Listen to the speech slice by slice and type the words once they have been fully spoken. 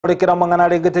Rekera mangana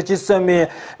regete chisemi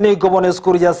ni gobone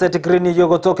skuru ya set green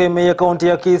yogo toke meye county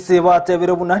ya Kisii bate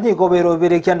birobu ni gobero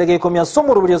bire kyandege komya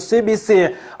somuru byo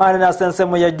CBC ana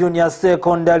sensemo ya junior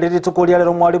secondary litukulia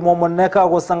lero mwalimu omoneka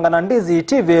gusangana Ndizi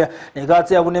TV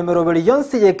nigati ya bunemero biri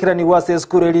yonsi yekirani wase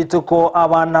skuru lituko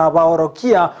abana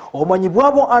baorokia omanyi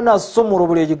bwabo ana somuru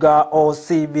byo yiga o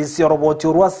CBC roboti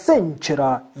urwa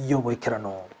senchira yobo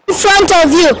ikirano. In front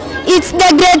of you, it's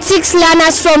the grade 6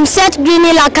 learners from St. Green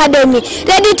Hill Academy,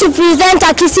 ready to present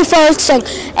a Kisii folk song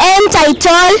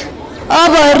entitled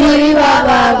Obori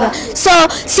Baba. So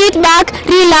sit back,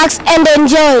 relax and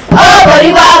enjoy.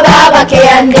 Obori Baba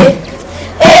Keyande,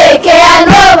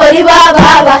 Keyande Obori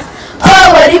Baba.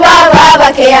 Obori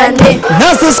Baba Keyande.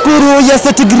 Nasa skuru ya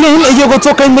St. Green yogo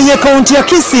toka imeye county ya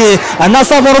Kisii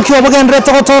anasa borokiwa bagendre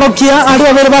tokotorokia ali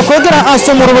babere bakwegera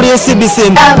asomoro bari CBC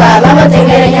Baba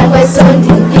bamutegerenya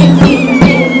kwesondi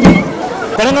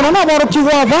Kalengana na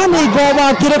borokiwa bani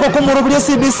goba kireko kumuru bari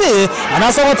CBC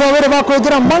anasa batawere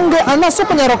bakwegera mange anasa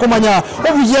kunyara kumanya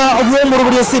obuya obwo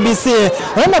bari CBC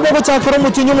enda bogo chakoro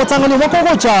mutinyo mutangani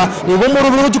wakogocha ni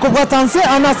bomuru bari kubwatanse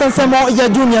anasa nsemo ya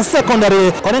junior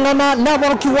secondary kalengana na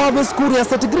borokiwa be skuru ya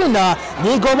St. Green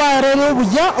ni goba rero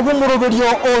obuya obwo bari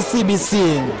CBC.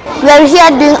 We are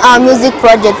here doing our music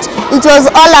project. It was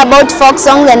all about folk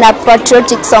songs and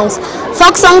patriotic songs.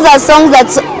 Folk songs are songs that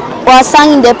were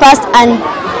sung in the past and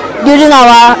during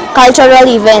our cultural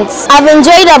events. I've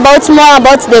enjoyed more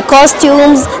about the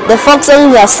costumes, the folk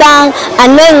songs were sung,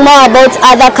 and knowing more about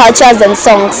other cultures and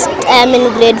songs. I am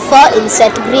in grade 4 in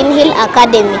St. Green Hill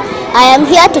Academy. I am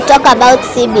here to talk about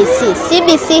CBC.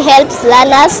 CBC helps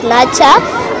learners nurture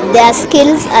their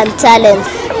skills and talents.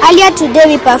 Earlier today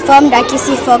we performed a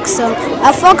Kisii folk song.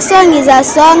 A folk song is a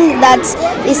song that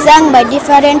is sung by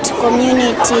different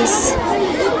communities.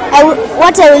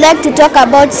 What I would like to talk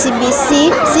about CBC.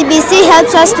 CBC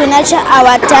helps us to nurture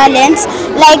our talents.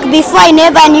 Like before I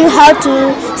never knew how to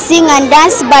sing and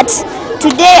dance, but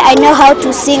today I know how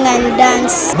to sing and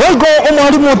dance. Wego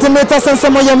omwalimu otemeta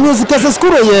sensemo ya music ya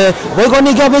skuru ye. Wego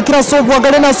nigabe kraso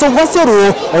bwagalena so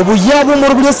bwaseru. Obuyabu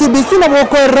murubyo CBC na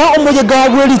bokwera omuyega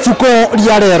bweli tuko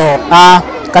lya lero.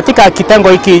 Katika kitengo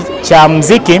hiki cha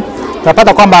muziki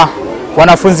tunapata kwamba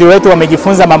wanafunzi wetu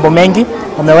wamejifunza mambo mengi,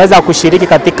 wameweza kushiriki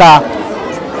katika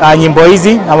nyimbo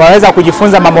hizi na wameweza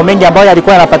kujifunza mambo mengi ambayo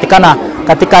yalikuwa yanapatikana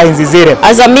katika enzi zile.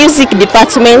 As a music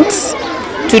department,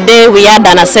 today we had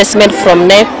an assessment from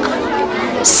NEC.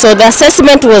 So the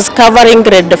assessment was covering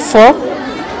grade 4,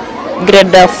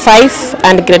 grade 5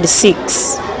 and grade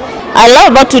 6. I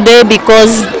love about today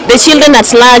because the children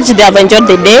at large, they have enjoyed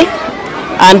the day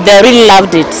and they really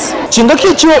loved it. Chinga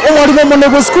kicho omwalimu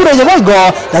monego skuru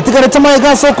yabago datigare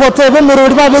tamayiga soko tebe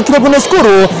mururi babekire bune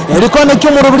skuru erikone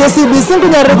kyo mururi CBC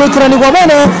ngunyarego kirani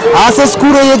gwabene ase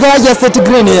skuru yega ya St.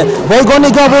 Green bogo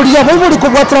ni gabori ya bogo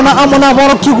kubwatrana amona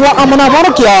borokigwa amona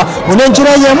borokia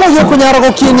unenjira yemo yo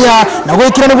kunyarego kinya na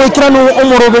gwikirani gwikiranu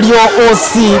omururi o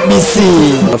CBC.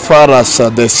 As far as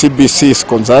the CBC is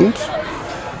concerned,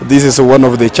 this is one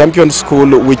of the champion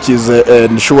school which is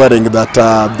ensuring that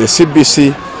the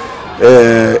CBC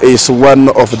is one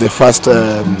of the first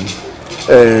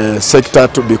sector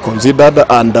to be considered,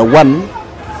 and one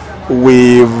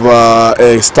we've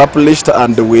established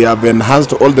and we have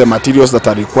enhanced all the materials that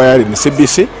are required in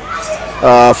CBC.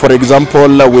 For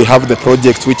example, we have the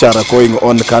projects which are going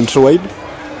on countrywide.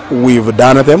 We've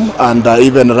done them, and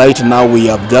even right now we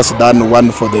have just done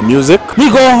one for the music.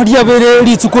 Nigo diabere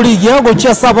litukuligia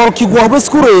gocha sabaro kigwa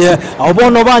beskure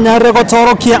obono banya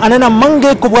regotorokia anena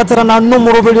mange kubwaterana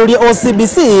numurobeli o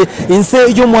CBC inse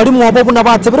yo mwalimu wabobu na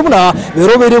bateberuna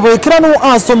berobere boikranu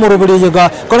asomorobeli yega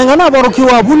kolengana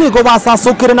barokiwa bunigo basa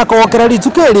sokere na kawakera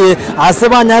litukeli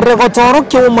asebanya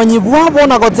regotorokia umanyibu wabo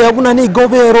na gotebuna ni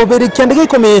gobero beri kyandege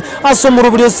kome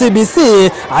asomorobeli CBC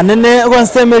anene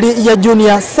gonsemeli ya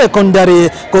junior secondary.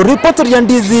 Ko reporter ya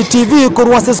Ndizi TV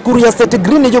kurwase skuru ya St.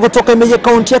 Green yogo toka imeye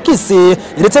county ya Kisii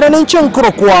ilitana nchi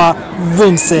nkuro kwa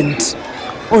Vincent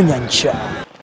Onyancha.